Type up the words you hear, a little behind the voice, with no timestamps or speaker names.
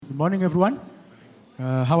Good morning, everyone.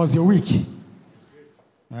 How was your week?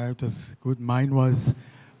 It was good. Mine was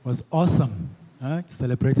awesome.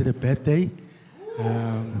 Celebrated a birthday.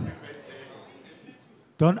 Um,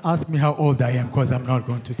 don't ask me how old I am because I'm not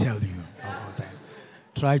going to tell you how old I am.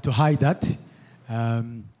 Try to hide that.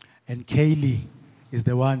 And Kaylee is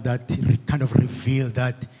the one that kind of revealed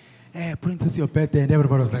that, hey, Prince, it's your birthday. And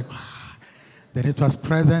everybody was like, ah. Then it was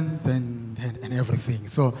presents and everything.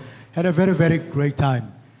 So had a very, very great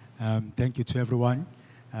time. Thank you to everyone.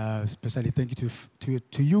 Especially thank you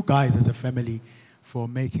to you guys as a family for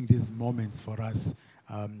making these moments for us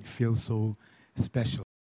feel so special.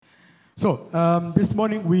 So this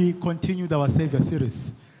morning we continued our Savior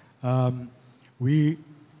series. We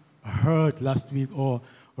heard last week, or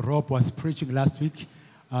Rob was preaching last week,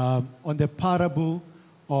 on the parable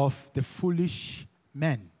of the foolish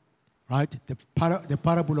man, right? The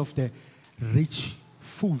parable of the rich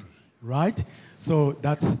fool, right? So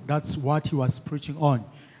that's what he was preaching on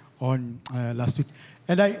last week.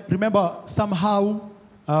 And I remember somehow,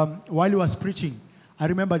 while he was preaching, I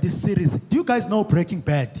remember this series. Do you guys know Breaking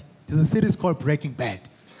Bad? There's a series called Breaking Bad.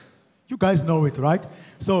 You guys know it, right?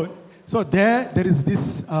 So there is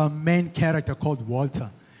this main character called Walter.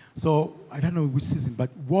 So I don't know which season, but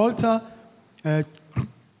Walter,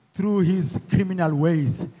 through his criminal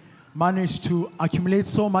ways, managed to accumulate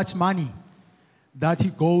so much money that he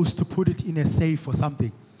goes to put it in a safe or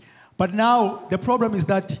something. But now the problem is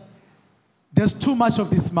that there's too much of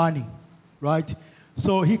this money, right?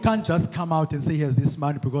 So he can't just come out and say he has this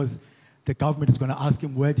money because the government is going to ask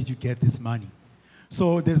him, where did you get this money?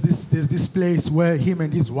 So there's this place where him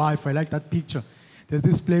and his wife, I like that picture. There's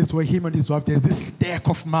this place where him and his wife, there's this stack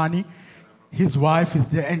of money. His wife is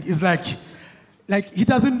there, and it's like he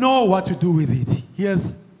doesn't know what to do with it. He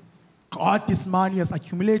has got this money, has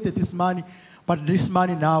accumulated this money, but this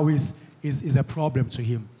money now is a problem to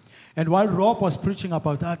him. And while Rob was preaching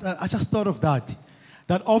about that, I just thought of that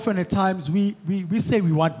often at times we say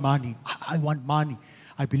we want money. I want money.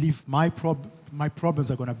 I believe my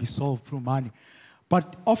problems are going to be solved through money.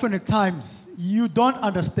 But often at times, you don't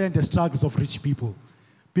understand the struggles of rich people.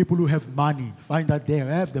 People who have money, find that they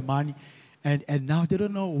have the money, and now they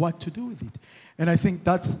don't know what to do with it. And I think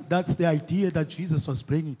that's the idea that Jesus was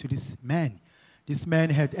bringing to this man. This man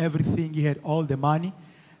had everything. He had all the money,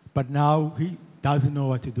 but now he doesn't know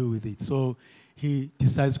what to do with it. So he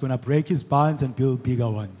decides he's going to break his barns and build bigger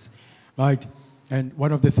ones, right? And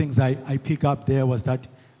one of the things I pick up there was that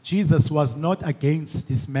Jesus was not against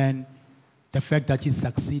this man, the fact that he's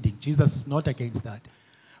succeeding. Jesus is not against that.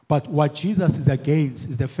 But what Jesus is against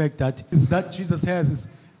is the fact that Jesus has is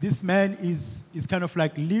this man is kind of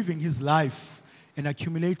like living his life and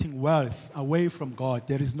accumulating wealth away from God.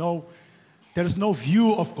 There is no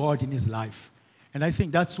view of God in his life. And I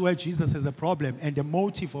think that's where Jesus has a problem and the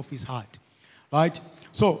motive of his heart, right?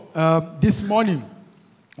 So this morning,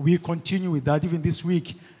 we continue with that. Even this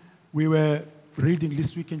week, we were reading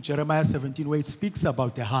this week in Jeremiah 17 where it speaks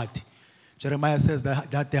about the heart. Jeremiah says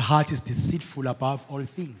that the heart is deceitful above all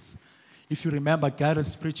things. If you remember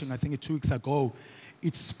Garrett's preaching, I think 2 weeks ago,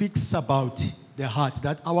 it speaks about the heart,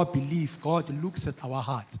 that our belief, God looks at our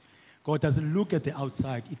heart. God doesn't look at the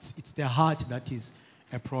outside. It's the heart that is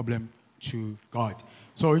a problem to God.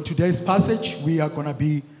 So in today's passage, we are going to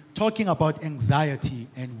be talking about anxiety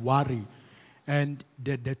and worry. And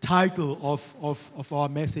the title of our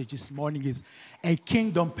message this morning is A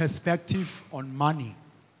Kingdom Perspective on Money.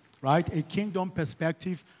 Right? A kingdom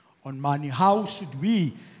perspective on money. How should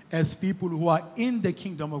we, as people who are in the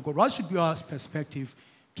kingdom of God, what should be our perspective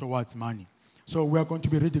towards money? So we are going to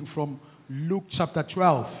be reading from Luke chapter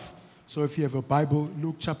 12. So if you have a Bible,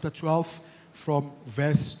 Luke chapter 12 from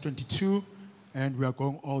verse 22, and we are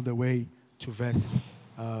going all the way to verse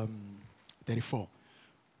 34.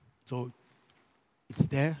 So it's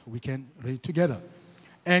there. We can read it together.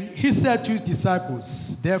 And he said to his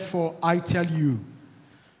disciples, therefore I tell you,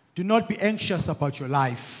 do not be anxious about your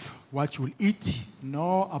life, what you will eat,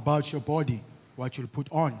 nor about your body, what you will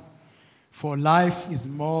put on. For life is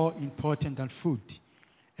more important than food,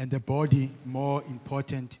 and the body more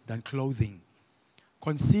important than clothing.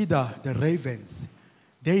 Consider the ravens.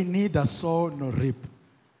 They neither sow nor reap.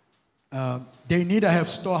 They neither have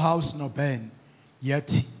storehouse nor barn,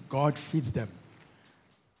 yet God feeds them.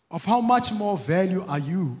 Of how much more value are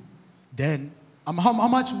you than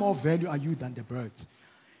the birds?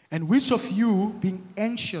 And which of you, being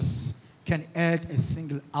anxious, can add a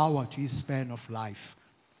single hour to his span of life?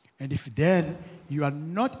 And if then you are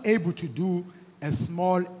not able to do as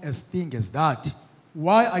small a thing as that,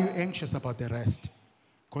 why are you anxious about the rest?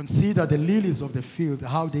 Consider the lilies of the field,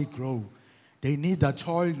 how they grow. They neither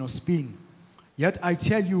toil nor spin. Yet I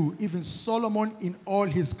tell you, even Solomon in all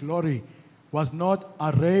his glory was not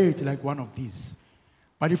arrayed like one of these.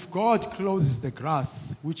 But if God clothes the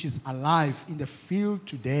grass, which is alive in the field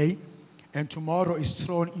today, and tomorrow is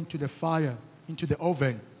thrown into the fire, into the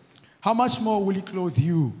oven, how much more will he clothe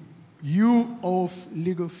you, you of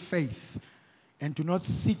little faith? And do not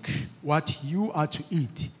seek what you are to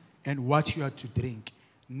eat and what you are to drink,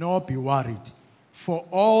 nor be worried. For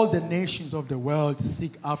all the nations of the world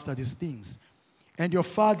seek after these things, and your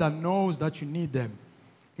Father knows that you need them.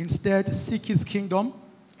 Instead, seek his kingdom,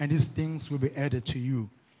 and these things will be added to you.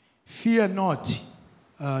 Fear not,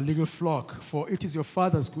 little flock, for it is your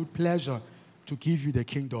Father's good pleasure to give you the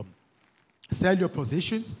kingdom. Sell your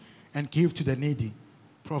possessions and give to the needy.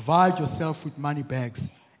 Provide yourself with money bags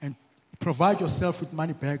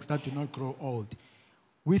that do not grow old,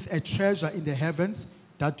 with a treasure in the heavens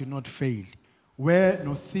that do not fail, where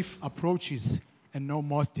no thief approaches and no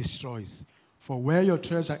moth destroys. For where your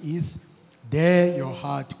treasure is, there your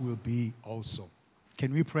heart will be also.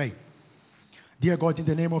 Can we pray? Dear God, in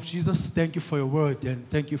the name of Jesus, thank you for your word, and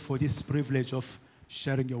thank you for this privilege of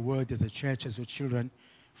sharing your word as a church, as your children.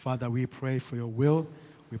 Father, we pray for your will.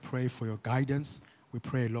 We pray for your guidance. We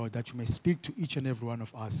pray, Lord, that you may speak to each and every one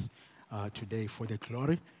of us today for the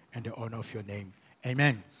glory and the honor of your name.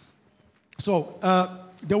 Amen. So,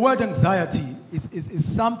 the word anxiety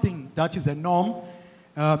is something that is a norm,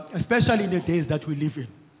 especially in the days that we live in,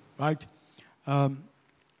 right?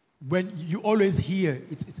 When you always hear,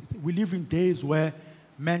 we live in days where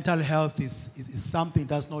mental health is something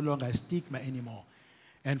that's no longer a stigma anymore.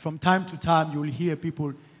 And from time to time, you'll hear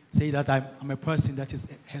people say that I'm a person that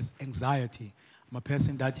has anxiety. I'm a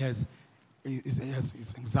person that has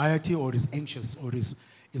anxiety or is anxious or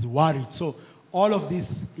is worried. So all of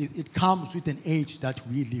this, it comes with an age that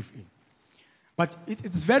we live in. But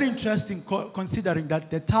it's very interesting considering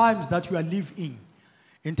that the times that we are living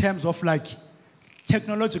in terms of like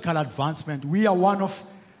technological advancement, we are one of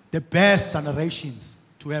the best generations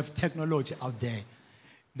to have technology out there.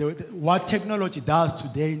 What technology does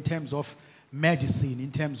today in terms of medicine,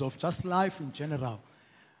 in terms of just life in general,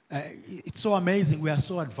 it's so amazing. We are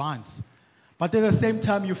so advanced. But at the same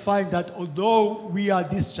time, you find that although we are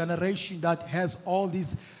this generation that has all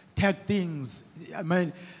these tech things, I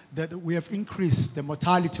mean, that we have increased the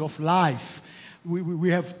mortality of life.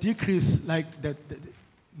 We have decreased like the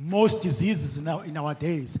most diseases in our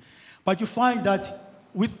days. But you find that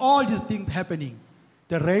with all these things happening,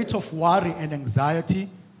 the rate of worry and anxiety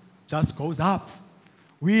just goes up.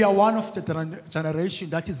 We are one of the generation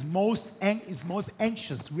that is most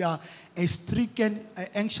anxious. We are a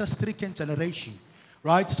anxious-stricken generation,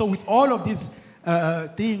 right? So with all of these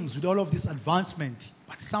things, with all of this advancement,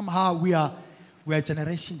 but somehow we are a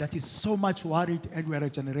generation that is so much worried, and we are a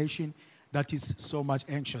generation that is so much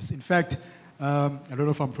anxious. In fact, I don't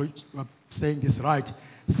know if I'm saying this right,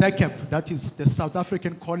 SACEP, that is the South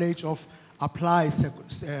African College of Applied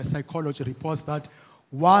Psychology, reports that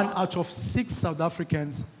 1 out of 6 South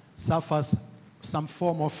Africans suffers some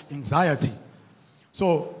form of anxiety.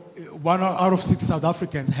 So 1 out of 6 South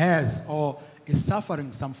Africans has or is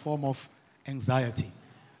suffering some form of anxiety.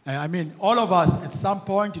 I mean, all of us at some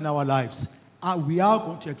point in our lives, we are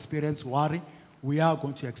going to experience worry. We are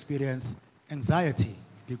going to experience anxiety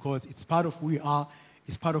because it's part of who we are.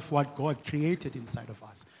 It's part of what God created inside of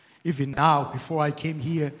us. Even now, before I came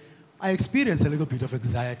here, I experienced a little bit of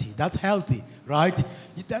anxiety. That's healthy, right?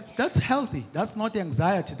 That's healthy. That's not the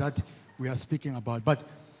anxiety that we are speaking about. But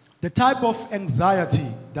the type of anxiety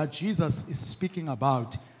that Jesus is speaking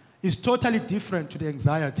about is totally different to the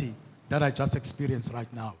anxiety that I just experienced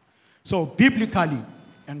right now. So biblically,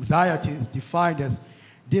 anxiety is defined as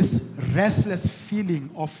this restless feeling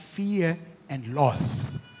of fear and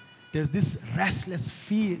loss. There's this restless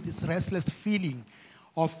feeling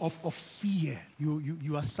of fear.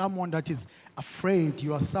 You are someone that is afraid.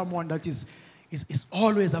 You are someone that is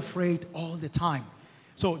always afraid all the time.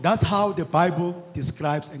 So that's how the Bible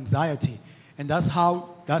describes anxiety. And that's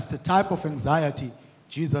the type of anxiety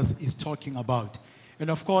Jesus is talking about. And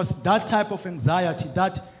of course, that type of anxiety,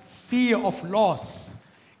 that fear of loss,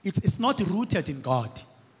 it's not rooted in God.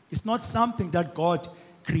 It's not something that God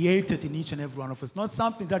created in each and every one of us. It's not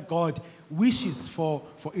something that God wishes for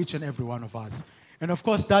each and every one of us. And of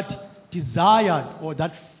course, that desire or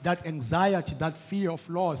that anxiety, that fear of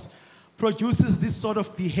loss produces this sort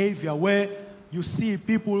of behavior where you see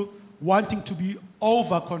people wanting to be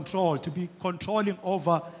over controlled, to be controlling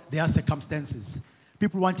over their circumstances.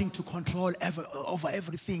 People wanting to control over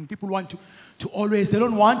everything. People want to always, they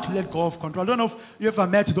don't want to let go of control. I don't know if you ever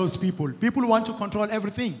met those people. People who want to control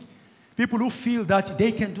everything. People who feel that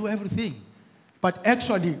they can do everything. But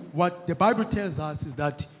actually, what the Bible tells us is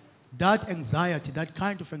that that anxiety, that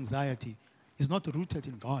kind of anxiety, is not rooted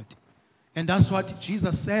in God. And that's what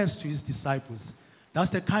Jesus says to his disciples. That's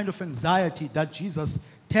the kind of anxiety that Jesus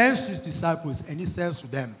turns to his disciples and he says to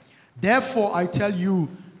them, therefore I tell you,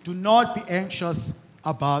 do not be anxious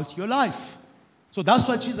about your life. So that's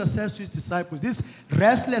what Jesus says to his disciples. This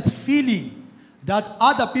restless feeling that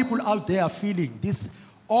other people out there are feeling, this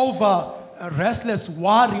restless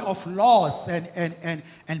worry of loss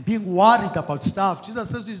and being worried about stuff. Jesus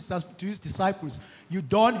says to his disciples, you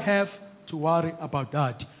don't have to worry about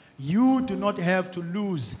that. You do not have to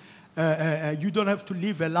lose. You don't have to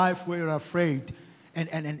live a life where you're afraid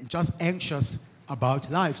and just anxious about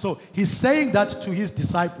life. So he's saying that to his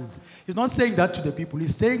disciples. He's not saying that to the people.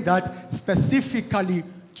 He's saying that specifically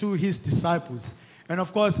to his disciples. And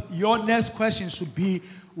of course, your next question should be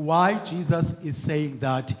why Jesus is saying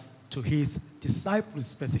that to his disciples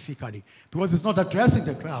specifically. Because he's not addressing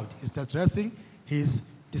the crowd. He's addressing his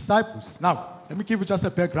disciples. Now, let me give you just a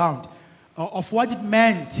background of what it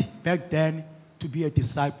meant back then to be a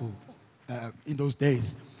disciple in those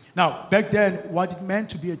days. Now, back then, what it meant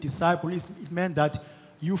to be a disciple is it meant that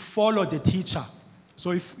you follow the teacher.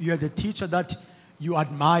 So if you had a teacher that you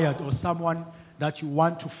admired or someone that you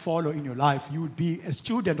want to follow in your life, you would be a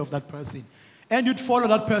student of that person. And you'd follow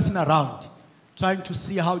that person around, trying to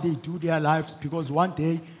see how they do their lives, because one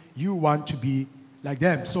day you want to be like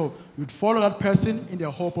them. So you'd follow that person in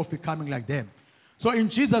the hope of becoming like them. So in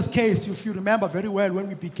Jesus' case, if you remember very well, when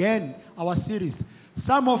we began our series,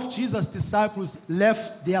 some of Jesus' disciples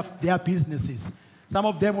left their businesses. Some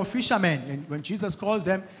of them were fishermen, and when Jesus calls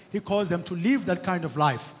them, he calls them to live that kind of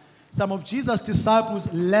life. Some of Jesus'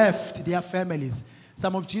 disciples left their families.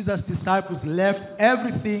 Some of Jesus' disciples left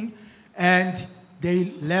everything, and they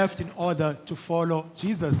left in order to follow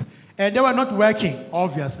Jesus. And they were not working,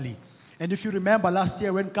 obviously. And if you remember last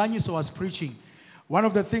year when Kanyiso was preaching, one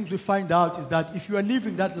of the things we find out is that if you are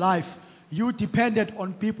living that life, you depended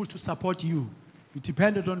on people to support you. You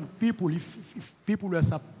depended on people. If people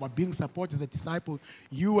were being supported as a disciple,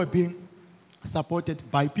 you were being supported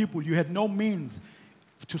by people. You had no means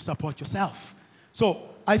to support yourself. So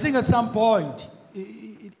I think at some point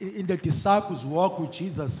in the disciples' walk with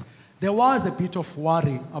Jesus, there was a bit of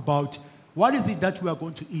worry about what is it that we are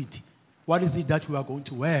going to eat? What is it that we are going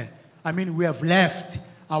to wear? I mean, we have left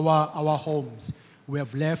our homes. We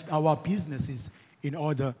have left our businesses in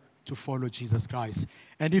order to follow Jesus Christ.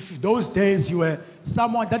 And if those days you were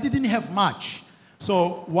someone that didn't have much,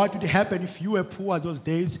 so what would happen if you were poor those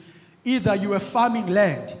days? Either you were farming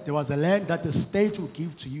land. There was a land that the state would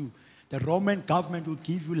give to you. The Roman government would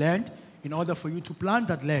give you land in order for you to plant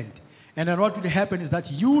that land. And then what would happen is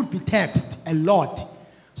that you would be taxed a lot.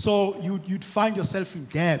 So you'd find yourself in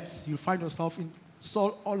debts. You'd find yourself in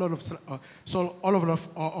all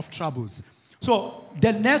of troubles. So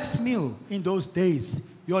the next meal in those days,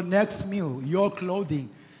 your next meal, your clothing,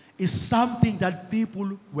 is something that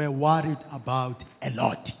people were worried about a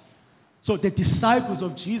lot. So the disciples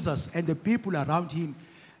of Jesus and the people around him,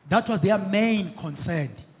 that was their main concern.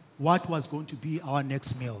 What was going to be our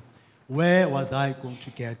next meal? Where was I going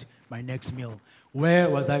to get my next meal? Where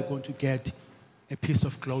was I going to get a piece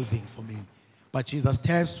of clothing for me? But Jesus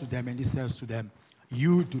turns to them and he says to them,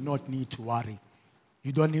 you do not need to worry.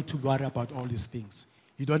 You don't need to worry about all these things.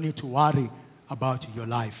 You don't need to worry about your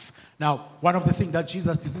life. Now, one of the things that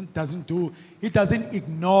Jesus doesn't do, he doesn't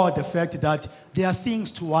ignore the fact that there are things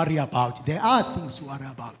to worry about. There are things to worry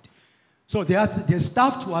about. So there's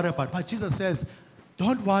stuff to worry about. But Jesus says,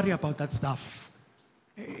 don't worry about that stuff.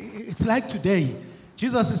 It's like today.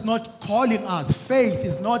 Jesus is not calling us. Faith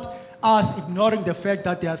is not us ignoring the fact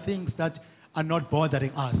that there are things that are not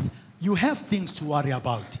bothering us. You have things to worry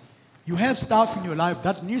about. You have stuff in your life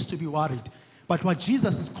that needs to be worried. But what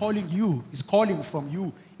Jesus is calling from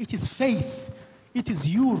you, it is faith. It is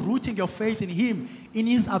you rooting your faith in him, in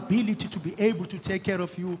his ability to be able to take care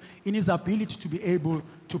of you, in his ability to be able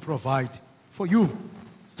to provide for you.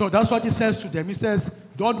 So that's what he says to them. He says,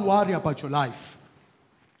 don't worry about your life.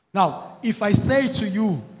 Now, if I,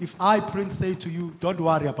 Prince, say to you, don't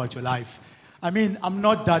worry about your life, I mean, I'm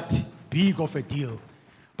not that big of a deal.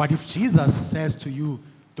 But if Jesus says to you,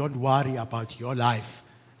 don't worry about your life,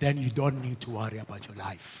 then you don't need to worry about your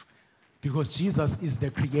life. Because Jesus is the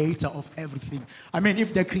creator of everything. I mean,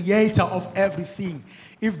 if the creator of everything,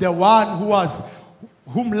 if the one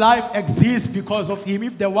whom life exists because of him,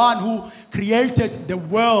 if the one who created the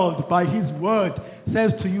world by his word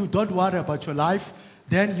says to you, don't worry about your life,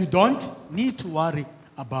 then you don't need to worry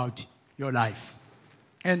about your life.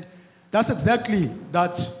 And that's exactly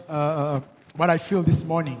what I feel this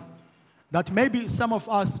morning. That maybe some of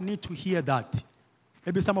us need to hear that.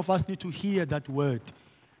 Maybe some of us need to hear that word,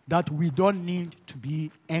 that we don't need to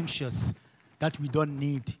be anxious, that we don't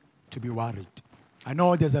need to be worried. I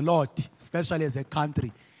know there's a lot, especially as a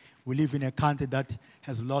country. We live in a country that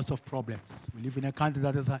has lots of problems. We live in a country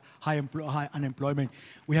that has a high unemployment.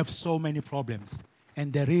 We have so many problems,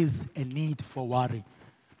 and there is a need for worry.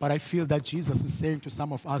 But I feel that Jesus is saying to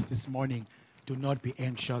some of us this morning, do not be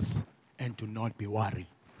anxious and do not be worried.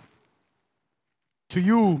 To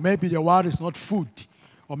you, maybe your worry is not food,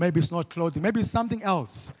 or maybe it's not clothing, maybe it's something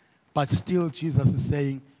else. But still, Jesus is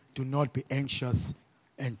saying, do not be anxious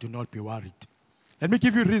and do not be worried. Let me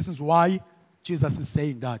give you reasons why Jesus is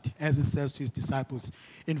saying that, as he says to his disciples.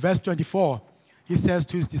 In verse 24, he says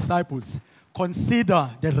to his disciples, consider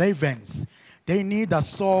the ravens. They neither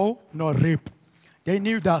sow nor reap. They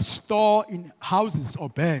neither store in houses or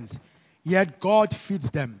barns, yet God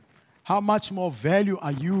feeds them. How much more value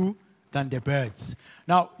are you than the birds?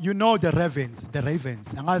 Now, you know the ravens.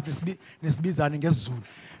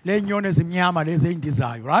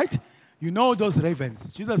 Right? You know those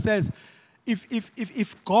ravens. Jesus says,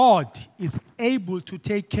 if God is able to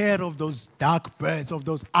take care of those dark birds, of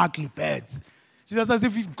those ugly birds, Jesus says,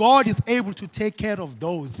 if God is able to take care of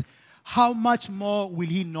those, how much more will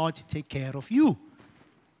he not take care of you?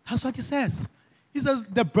 That's what he says. He says,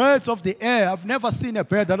 the birds of the air, I've never seen a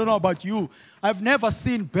bird, I don't know about you, I've never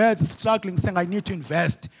seen birds struggling saying, I need to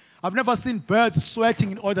invest. I've never seen birds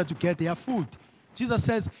sweating in order to get their food. Jesus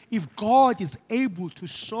says, if God is able to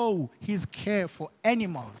show his care for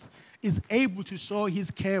animals, is able to show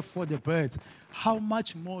his care for the birds, how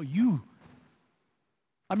much more you?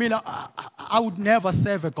 I mean, I would never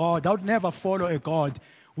serve a God, I would never follow a God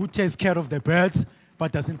who takes care of the birds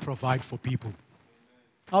but doesn't provide for people.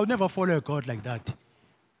 I would never follow a God like that.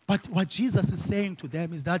 But what Jesus is saying to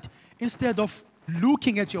them is that instead of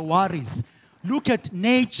looking at your worries, look at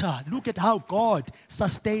nature. Look at how God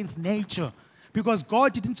sustains nature. Because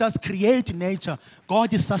God didn't just create nature.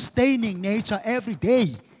 God is sustaining nature every day.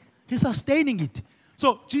 He's sustaining it.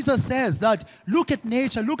 So Jesus says that look at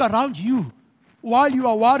nature, look around you. While you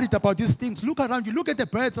are worried about these things, look around you. Look at the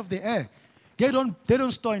birds of the air. They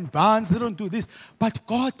don't store in barns. They don't do this. But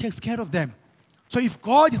God takes care of them. So if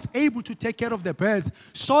God is able to take care of the birds,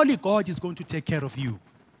 surely God is going to take care of you.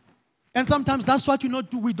 And sometimes that's what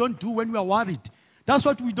we don't do when we are worried. That's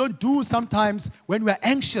what we don't do sometimes when we are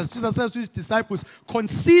anxious. Jesus says to his disciples,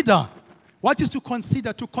 consider. What is to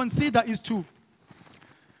consider? To consider is to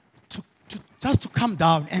just to come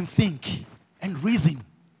down and think and reason.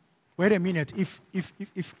 Wait a minute.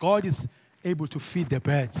 If God is able to feed the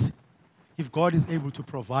birds, if God is able to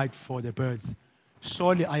provide for the birds,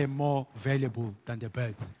 surely I am more valuable than the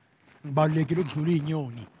birds.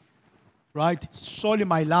 Right? Surely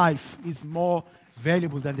my life is more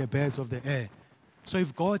valuable than the birds of the air. So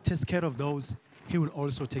if God takes care of those, he will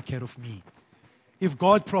also take care of me. If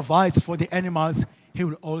God provides for the animals, he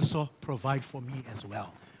will also provide for me as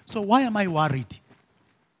well. So why am I worried?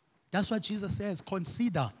 That's what Jesus says.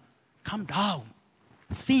 Consider, come down,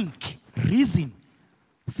 think, reason.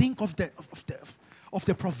 Think of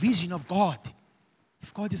the provision of God.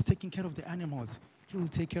 If God is taking care of the animals, he will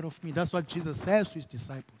take care of me. That's what Jesus says to his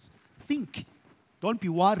disciples. Think. Don't be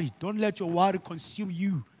worried. Don't let your worry consume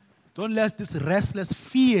you. Don't let this restless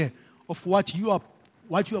fear of what you are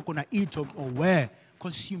going to eat or wear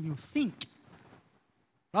consume you. Think.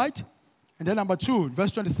 Right? And then number 2,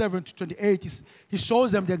 verse 27 to 28, he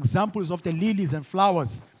shows them the examples of the lilies and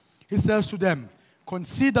flowers. He says to them,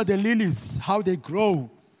 consider the lilies, how they grow.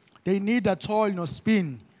 They neither toil nor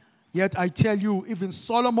spin. Yet I tell you, even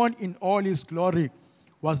Solomon in all his glory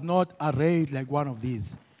was not arrayed like one of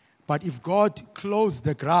these. But if God clothes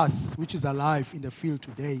the grass, which is alive in the field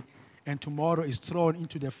today, and tomorrow is thrown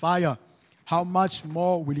into the fire, how much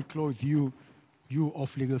more will he clothe you, you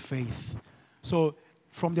of little faith? So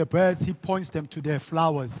from the birds, he points them to the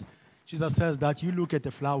flowers. Jesus says that you look at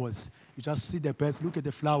the flowers. You just see the birds, look at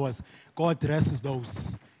the flowers. God dresses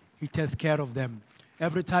those. He takes care of them.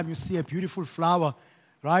 Every time you see a beautiful flower,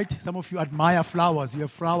 right? Some of you admire flowers. You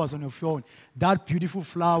have flowers on your phone. That beautiful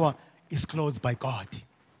flower is clothed by God.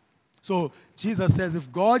 So Jesus says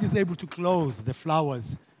if God is able to clothe the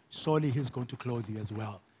flowers, surely he's going to clothe you as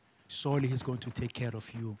well. Surely he's going to take care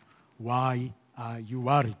of you. Why are you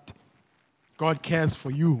worried? God cares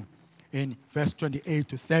for you. In verse 28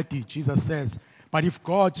 to 30, Jesus says, but if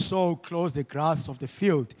God so clothes the grass of the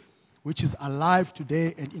field, which is alive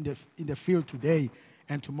today and in the field today,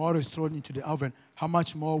 and tomorrow is thrown into the oven, how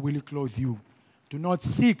much more will he clothe you? Do not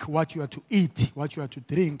seek what you are to eat, what you are to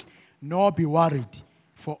drink, nor be worried.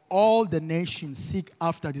 For all the nations seek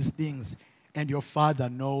after these things, and your Father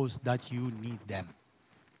knows that you need them.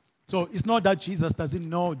 So it's not that Jesus doesn't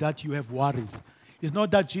know that you have worries. It's not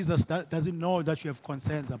that Jesus doesn't know that you have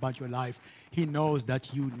concerns about your life. He knows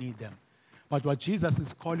that you need them. But what Jesus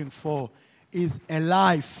is calling for is a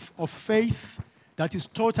life of faith that is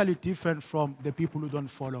totally different from the people who don't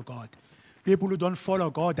follow God. People who don't follow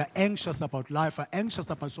God are anxious about life, are anxious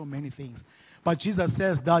about so many things. But Jesus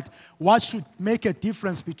says that what should make a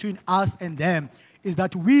difference between us and them is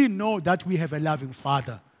that we know that we have a loving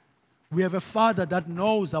Father. We have a Father that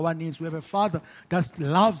knows our needs. We have a Father that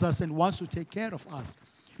loves us and wants to take care of us.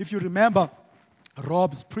 If you remember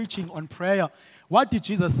Rob's preaching on prayer, what did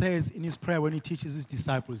Jesus say in his prayer when he teaches his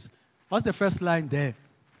disciples? What's the first line there?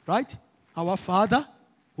 Right? Our Father,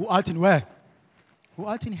 who art in where? Who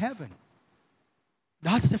art in heaven.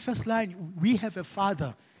 That's the first line. We have a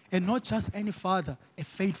Father, and not just any Father, a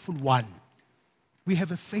faithful one. We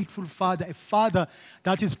have a faithful Father, a Father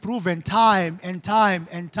that is proven time and time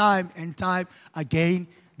and time and time again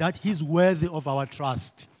that He's worthy of our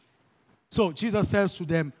trust. So Jesus says to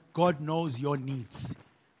them, God knows your needs.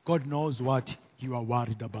 God knows what you are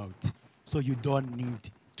worried about. So you don't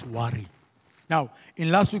need to worry. Now,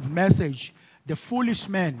 in last week's message, the foolish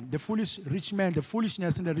man, the foolish rich man, the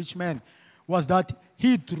foolishness in the rich man was that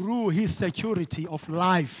he drew his security of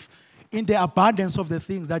life in the abundance of the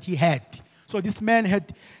things that he had. So this man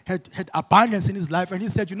had abundance in his life, and he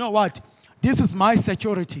said, you know what? This is my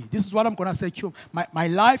security. This is what I'm going to secure. My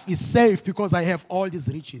life is safe because I have all these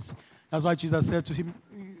riches. That's why Jesus said to him,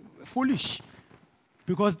 foolish.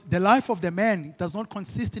 Because the life of the man does not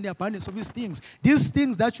consist in the abundance of these things. These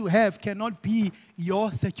things that you have cannot be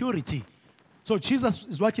your security. So Jesus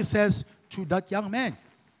is what he says to that young man.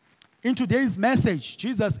 In today's message,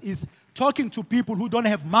 Jesus is talking to people who don't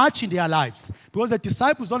have much in their lives, because the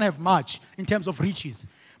disciples don't have much in terms of riches.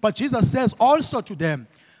 But Jesus says also to them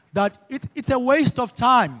that it's a waste of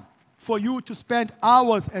time for you to spend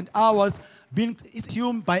hours and hours being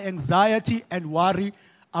consumed by anxiety and worry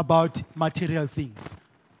about material things.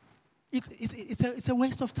 It's a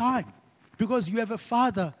waste of time, because you have a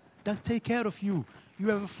Father that takes care of you. You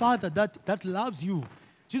have a Father that loves you.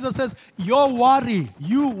 Jesus says, your worry,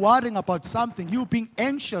 you worrying about something, you being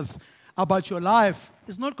anxious about your life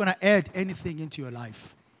is not going to add anything into your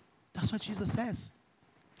life. That's what Jesus says.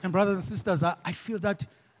 And brothers and sisters, I feel that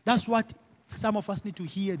that's what some of us need to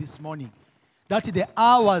hear this morning. That the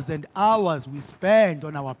hours and hours we spend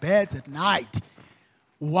on our beds at night,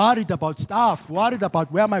 worried about stuff, worried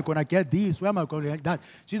about where am I going to get this, where am I going to get that.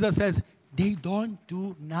 Jesus says, they don't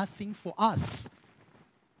do nothing for us.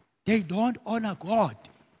 They don't honor God.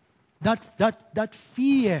 That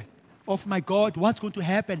fear of my God, what's going to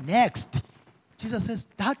happen next? Jesus says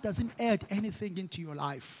that doesn't add anything into your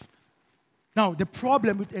life. Now, the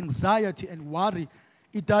problem with anxiety and worry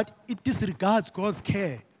is that it disregards God's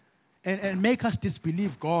care and make us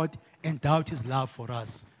disbelieve God and doubt His love for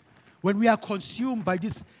us. When we are consumed by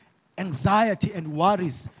this anxiety and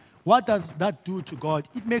worries, what does that do to God?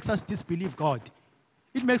 It makes us disbelieve God.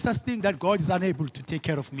 It makes us think that God is unable to take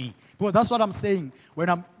care of me. Because that's what I'm saying when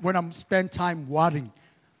I'm spend time worrying.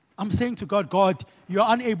 I'm saying to God, God, you're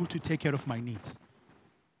unable to take care of my needs.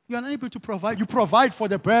 You're unable to provide. You provide for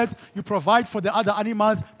the birds, you provide for the other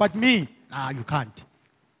animals, but me, you can't.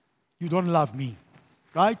 You don't love me,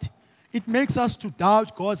 right? It makes us to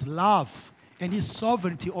doubt God's love and His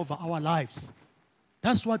sovereignty over our lives.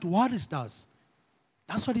 That's what worries does.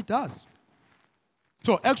 That's what it does.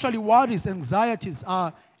 So actually, worries, anxieties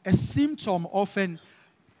are a symptom of an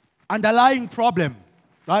underlying problem,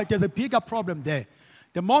 right? There's a bigger problem there.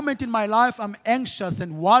 The moment in my life I'm anxious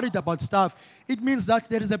and worried about stuff, it means that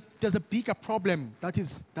there's a bigger problem that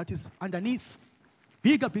is underneath.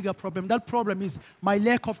 Bigger problem. That problem is my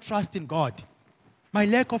lack of trust in God. My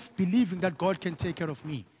lack of believing that God can take care of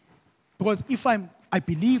me. Because if I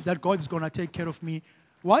believe that God is going to take care of me,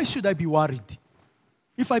 why should I be worried?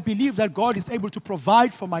 If I believe that God is able to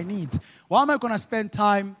provide for my needs, why am I going to spend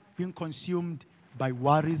time being consumed by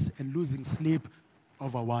worries and losing sleep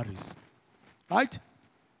over worries? Right?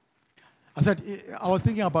 I was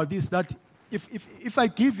thinking about this, that if I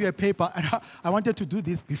give you a paper, and I wanted to do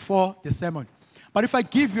this before the sermon, but if I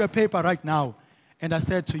give you a paper right now, and I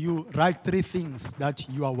said to you, write 3 things that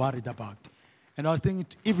you are worried about. And I was thinking,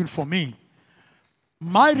 even for me,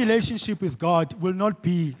 my relationship with God will not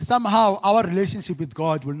be, somehow our relationship with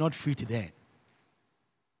God will not fit there.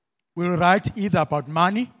 We'll write either about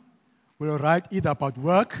money, we'll write either about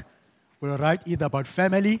work, we'll write either about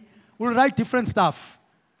family, we'll write different stuff.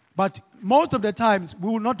 But most of the times,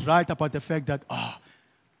 we will not write about the fact that,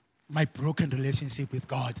 my broken relationship with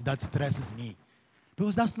God, that stresses me.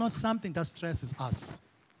 Because that's not something that stresses us.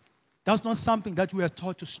 That's not something that we are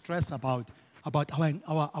taught to stress about. about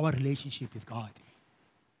our relationship with God.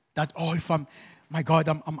 That, oh, if my God,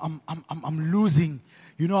 I'm losing,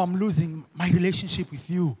 I'm losing my relationship with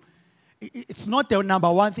you. It's not the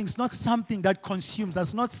number one thing. It's not something that consumes us.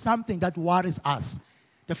 It's not something that worries us.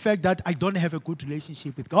 The fact that I don't have a good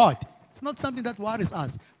relationship with God. It's not something that worries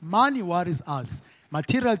us. Money worries us.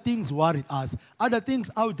 Material things worry us. Other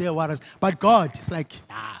things out there worry us. But God, it's like,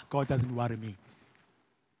 God doesn't worry me.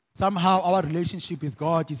 Somehow our relationship with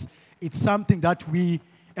God it's something that we,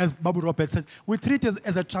 as Babu Robert said, we treat it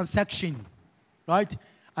as a transaction, right?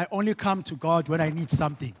 I only come to God when I need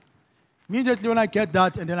something. Immediately when I get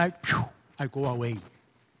that, and then I go away.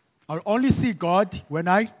 I'll only see God when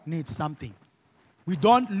I need something. We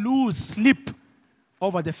don't lose sleep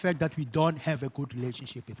over the fact that we don't have a good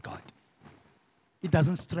relationship with God. It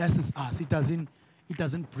doesn't stress us. It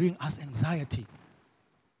doesn't bring us anxiety.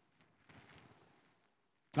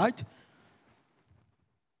 Right?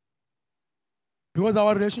 Because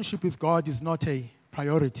our relationship with God is not a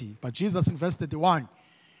priority. But Jesus in verse 31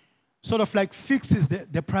 sort of like fixes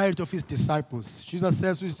the priority of his disciples. Jesus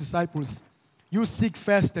says to his disciples, you seek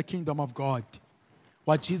first the kingdom of God.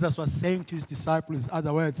 What Jesus was saying to his disciples, in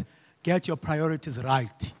other words, get your priorities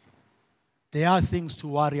right. There are things to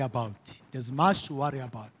worry about. There's much to worry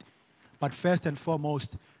about. But first and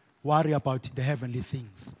foremost, worry about the heavenly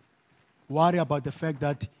things. Worry about the fact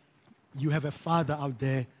that you have a Father out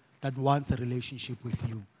there that wants a relationship with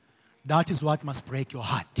you. That is what must break your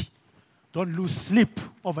heart. Don't lose sleep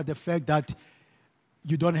over the fact that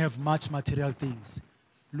you don't have much material things.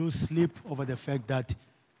 Lose sleep over the fact that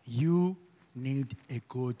you need a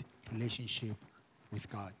good relationship with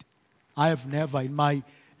God. I have never, in my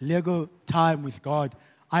legal time with God,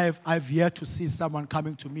 I've yet to see someone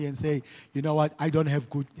coming to me and say, you know what, I don't have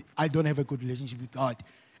a good relationship with God,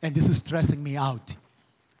 and this is stressing me out.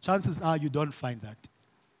 Chances are you don't find that.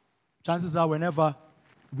 Chances are whenever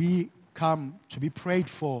we come to be prayed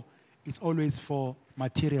for, it's always for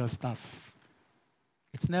material stuff.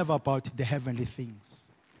 It's never about the heavenly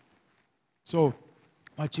things. So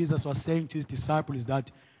what Jesus was saying to his disciples is that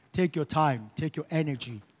take your time, take your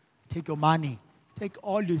energy, take your money, take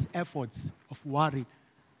all these efforts of worry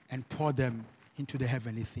and pour them into the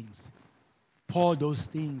heavenly things. Pour those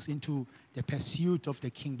things into the pursuit of the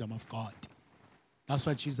kingdom of God. That's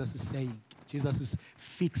what Jesus is saying. Jesus is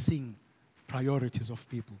fixing priorities of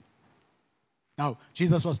people. Now,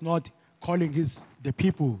 Jesus was not calling the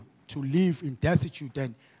people to live in destitute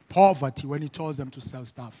and poverty when he tells them to sell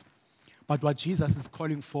stuff. But what Jesus is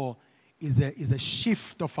calling for is a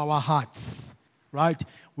shift of our hearts, right?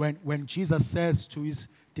 When Jesus says to his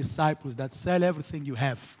disciples that sell everything you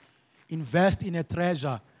have, invest in a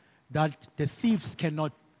treasure that the thieves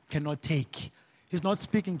cannot take. He's not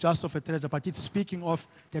speaking just of a treasure, but it's speaking of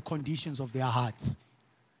the conditions of their hearts.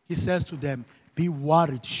 He says to them, be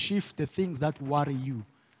worried, shift the things that worry you.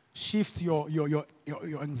 Shift your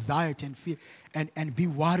anxiety and fear and be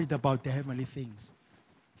worried about the heavenly things.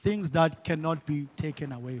 Things that cannot be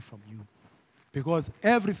taken away from you. Because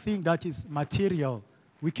everything that is material,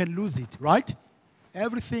 we can lose it, right?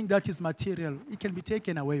 Everything that is material, it can be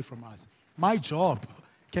taken away from us. My job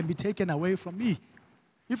can be taken away from me.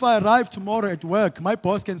 If I arrive tomorrow at work, my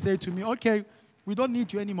boss can say to me, okay, we don't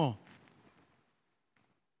need you anymore.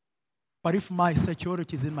 But if my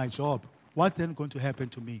security is in my job, what's then going to happen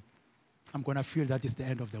to me? I'm going to feel that it's the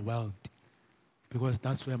end of the world because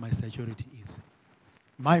that's where my security is.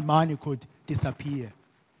 My money could disappear.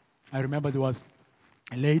 I remember there was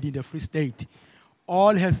a lady in the Free State.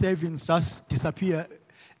 All her savings just disappeared.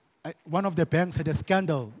 One of the banks had a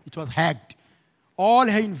scandal. It was hacked. All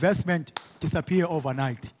her investment disappeared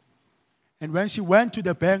overnight. And when she went to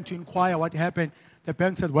the bank to inquire what happened, the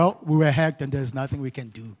bank said, well, we were hacked and there's nothing we can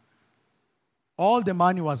do. All the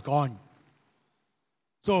money was gone.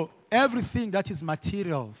 So everything that is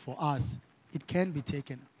material for us, it can be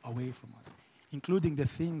taken away from us, including the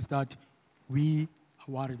things that we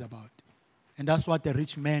are worried about. And that's what the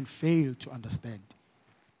rich man failed to understand.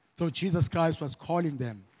 So Jesus Christ was calling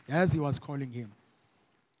them, as he was calling him,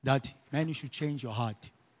 that, man, you should change your heart.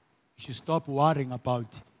 You should stop worrying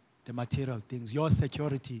about the material things. Your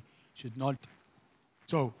security should not.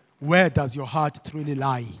 So where does your heart truly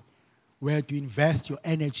lie? Where do you invest your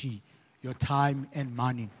energy, your time, and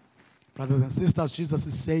money? Brothers and sisters, Jesus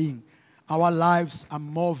is saying our lives are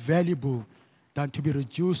more valuable than to be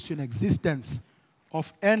reduced to an existence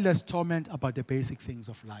of endless torment about the basic things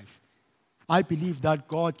of life. I believe that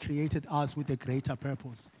God created us with a greater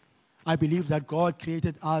purpose. I believe that God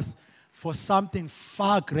created us for something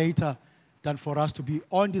far greater than for us to be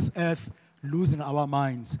on this earth losing our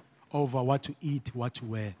minds over what to eat, what to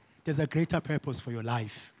wear. There's a greater purpose for your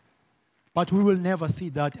life. But we will never see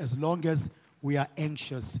that as long as we are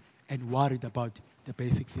anxious and worried about the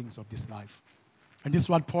basic things of this life. And this is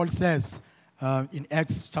what Paul says in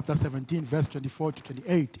Acts chapter 17, verse 24 to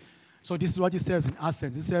 28. So this is what he says in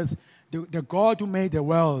Athens. He says, the God who made the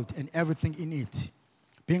world and everything in it,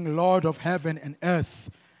 being Lord of heaven and earth,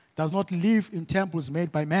 does not live in temples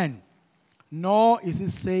made by men, nor is he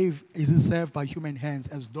served by human hands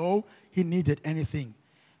as though he needed anything.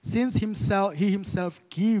 Since he himself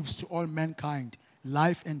gives to all mankind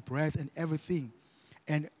life and breath and everything,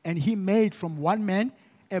 and he made from one man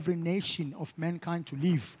every nation of mankind to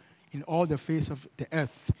live in all the face of the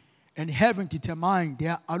earth, and having determined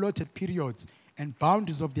their allotted periods and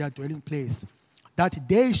boundaries of their dwelling place, that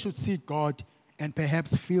they should seek God and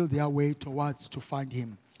perhaps feel their way towards to find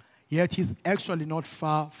him. Yet he's actually not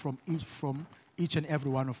far from each and every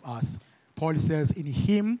one of us. Paul says, in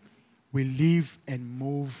him we live and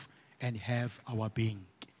move and have our being.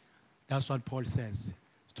 That's what Paul says.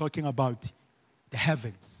 He's talking about the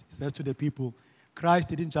heavens. He says to the people, Christ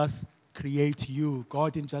didn't just create you.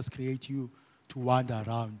 God didn't just create you to wander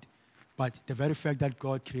around. But the very fact that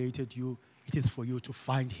God created you, it is for you to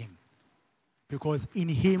find him. Because in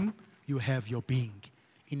him you have your being.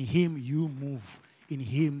 In him you move. In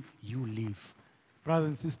him you live. Brothers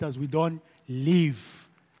and sisters, we don't live.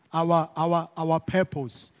 Our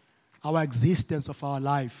purpose, our existence of our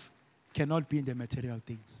life cannot be in the material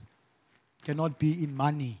things. Cannot be in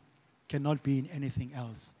money. Cannot be in anything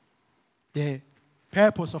else. The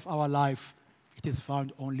purpose of our life, it is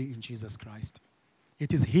found only in Jesus Christ.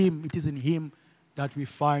 It is in him that we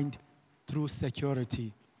find true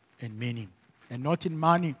security and meaning. And not in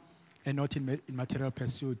money and not in material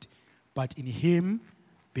pursuit, but in him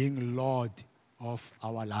being Lord of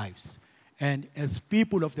our lives. And as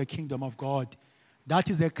people of the kingdom of God, that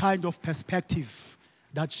is a kind of perspective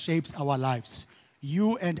that shapes our lives.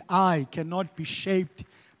 You and I cannot be shaped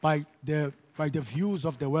by the views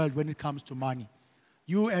of the world when it comes to money.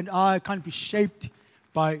 You and I can't be shaped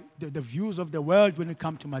by the views of the world when it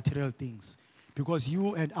comes to material things. Because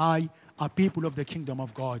you and I are people of the kingdom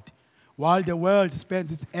of God. While the world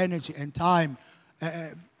spends its energy and time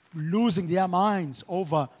losing their minds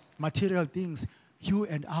over material things, you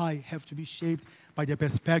and I have to be shaped by the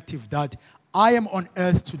perspective that I am on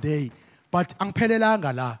earth today, but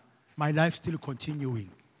angiphelelanga la, my life still continuing.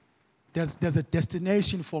 There's a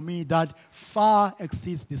destination for me that far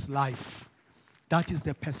exceeds this life. That is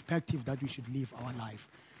the perspective that we should live our life.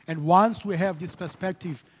 And once we have this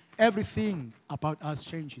perspective, everything about us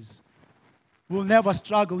changes. We'll never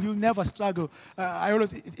struggle. You'll never struggle.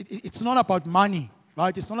 It's not about money,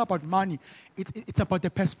 right? It's not about money. It's about the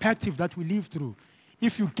perspective that we live through.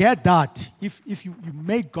 If you get that, if you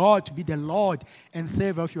make God to be the Lord and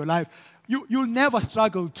Savior of your life, you'll never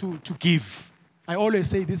struggle to give. I always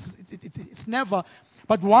say this, it's never.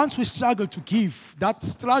 But once we struggle to give, that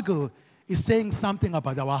struggle is saying something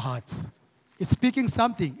about our hearts. It's speaking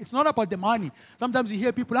something. It's not about the money. Sometimes you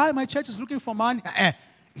hear people, my church is looking for money.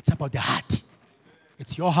 It's about the heart.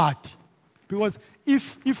 It's your heart. Because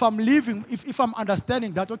if I'm living, if I'm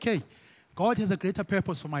understanding that, okay, God has a greater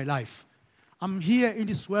purpose for my life. I'm here in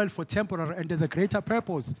this world for temporary, and there's a greater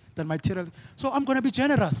purpose than material. So I'm going to be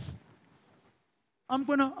generous. I'm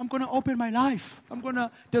going to open my life.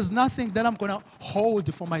 There's nothing that I'm going to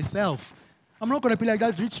hold for myself. I'm not going to be like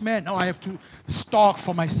that rich man. No, I have to stock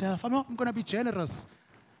for myself. I'm going to be generous.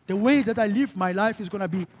 The way that I live my life is going to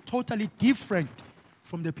be totally different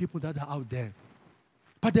from the people that are out there.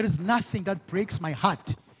 But there is nothing that breaks my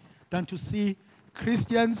heart than to see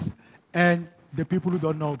Christians and the people who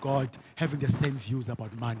don't know God having the same views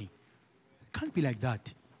about money. It can't be like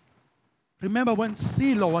that. Remember when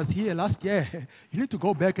Silo was here last year? You need to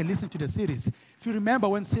go back and listen to the series. If you remember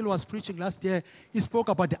when Silo was preaching last year, he spoke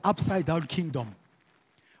about the upside-down kingdom.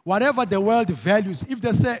 Whatever the world values,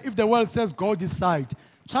 if the world says go this side,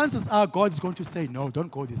 chances are God is going to say, no,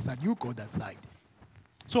 don't go this side. You go that side.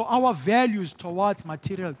 So our values towards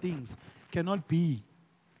material things cannot be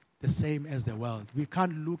the same as the world. We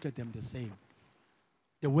can't look at them the same.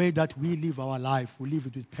 The way that we live our life, we live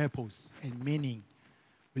it with purpose and meaning.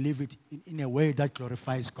 We live it in a way that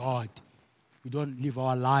glorifies God. We don't live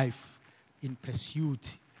our life in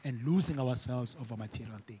pursuit and losing ourselves over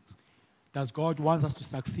material things. Does God want us to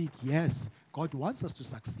succeed? Yes, God wants us to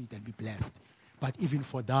succeed and be blessed. But even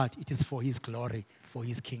for that, it is for his glory, for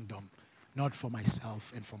his kingdom, not for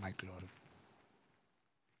myself and for my glory.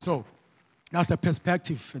 So, that's the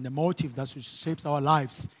perspective and the motive that shapes our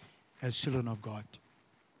lives as children of God.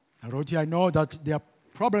 I wrote here, I know that there are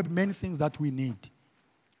probably many things that we need.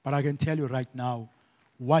 But I can tell you right now,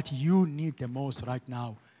 what you need the most right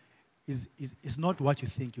now is not what you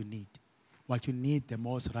think you need. What you need the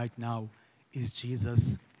most right now is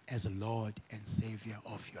Jesus as Lord and Savior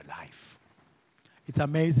of your life. It's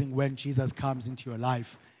amazing when Jesus comes into your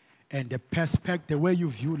life and the way you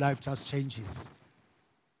view life just changes.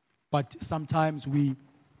 But sometimes we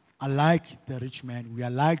are like the rich man, we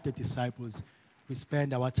are like the disciples. We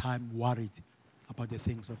spend our time worried about the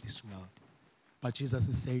things of this world. But Jesus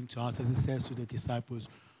is saying to us, as he says to the disciples,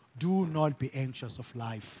 do not be anxious of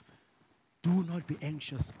life. Do not be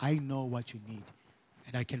anxious. I know what you need,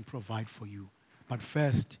 and I can provide for you. But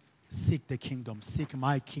first, seek the kingdom. Seek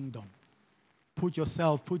my kingdom.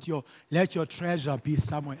 Let your treasure be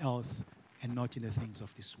somewhere else and not in the things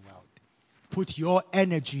of this world. Put your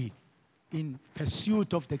energy in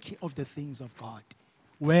pursuit of the things of God.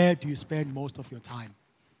 Where do you spend most of your time?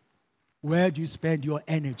 Where do you spend your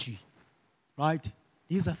energy? Right?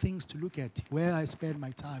 These are things to look at. Where I spend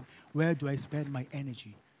my time. Where do I spend my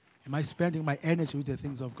energy? Am I spending my energy with the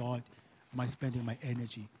things of God? Am I spending my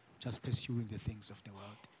energy just pursuing the things of the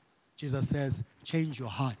world? Jesus says, change your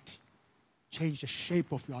heart. Change the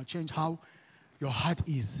shape of your heart. Change how your heart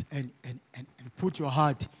is and put your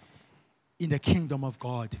heart in the kingdom of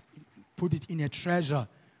God. Put it in a treasure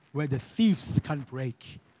where the thieves can't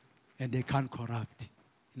break and they can't corrupt.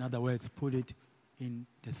 In other words, put it in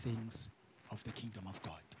the things of the kingdom of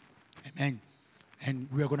God. Amen. And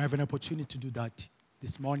we are going to have an opportunity to do that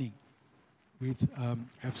this morning. We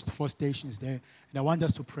have 4 stations there. And I want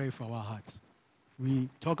us to pray for our hearts. We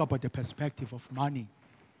talk about the perspective of money.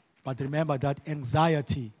 But remember that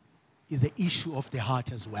anxiety is an issue of the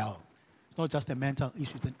heart as well. It's not just a mental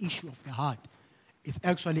issue, it's an issue of the heart. It's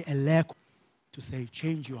actually a lack to say,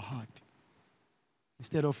 change your heart.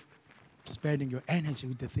 Instead of spending your energy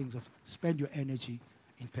with the things of, spend your energy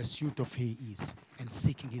in pursuit of who He is and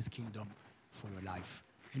seeking His kingdom for your life.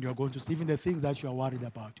 And you're going to see even the things that you are worried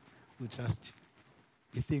about will just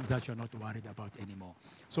be things that you're not worried about anymore.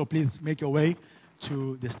 So please make your way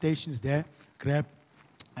to the stations there, grab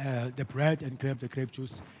the bread and grab the grape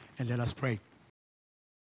juice, and let us pray.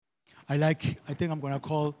 I think I'm going to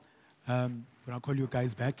call you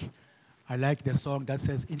guys back. I like the song that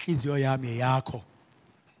says, Inhliziyo yami yakho.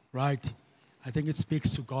 Right? I think it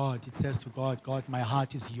speaks to God. It says to God, God, my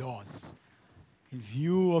heart is yours. In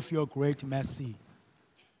view of your great mercy,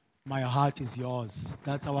 my heart is yours.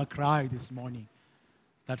 That's our cry this morning.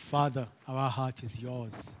 That, Father, our heart is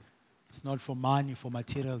yours. It's not for money, for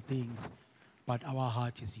material things, but our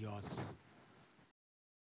heart is yours.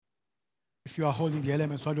 If you are holding the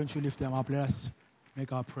elements, why don't you lift them up? Let us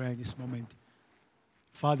make our prayer in this moment.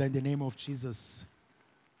 Father, in the name of Jesus,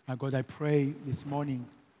 my God, I pray this morning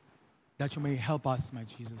that you may help us, my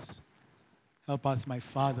Jesus. Help us, my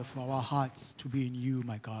Father, for our hearts to be in you,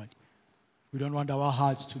 my God. We don't want our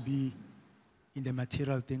hearts to be in the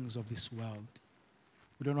material things of this world.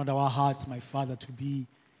 We don't want our hearts, my Father, to be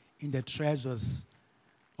in the treasures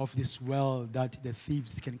of this world that the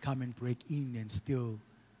thieves can come and break in and steal.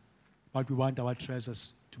 But we want our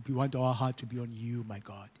treasures we want our heart to be on you, my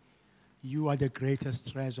God. You are the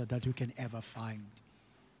greatest treasure that we can ever find.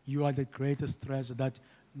 You are the greatest treasure that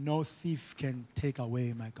no thief can take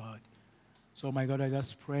away, my God. So, my God, I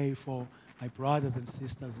just pray for my brothers and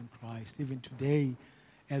sisters in Christ, even today,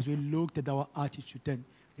 as we looked at our attitude and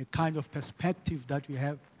the kind of perspective that we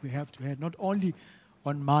have to have, not only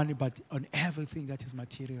on money, but on everything that is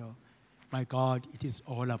material. My God, it is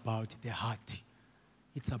all about the heart.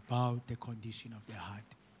 It's about the condition of the heart.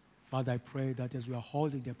 Father, I pray that as we are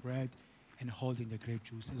holding the bread and holding the grape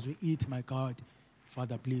juice, as we eat, my God,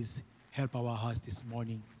 Father, please help our hearts this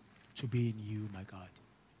morning to be in you, my God,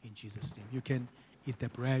 in Jesus' name. You can eat the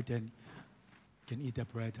bread and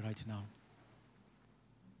right now.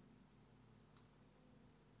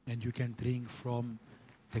 And you can drink from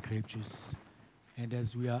the grape juice. And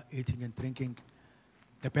as we are eating and drinking,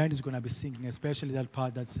 the band is going to be singing, especially that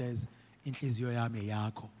part that says, Inhliziyo yami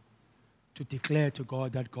yakho. To declare to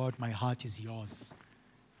God that, God, my heart is yours.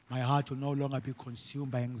 My heart will no longer be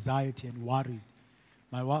consumed by anxiety and worry.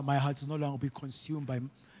 My heart is no longer be consumed by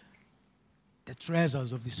the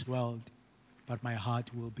treasures of this world, but my heart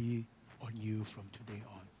will be on you from today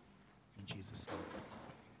on. In Jesus' name.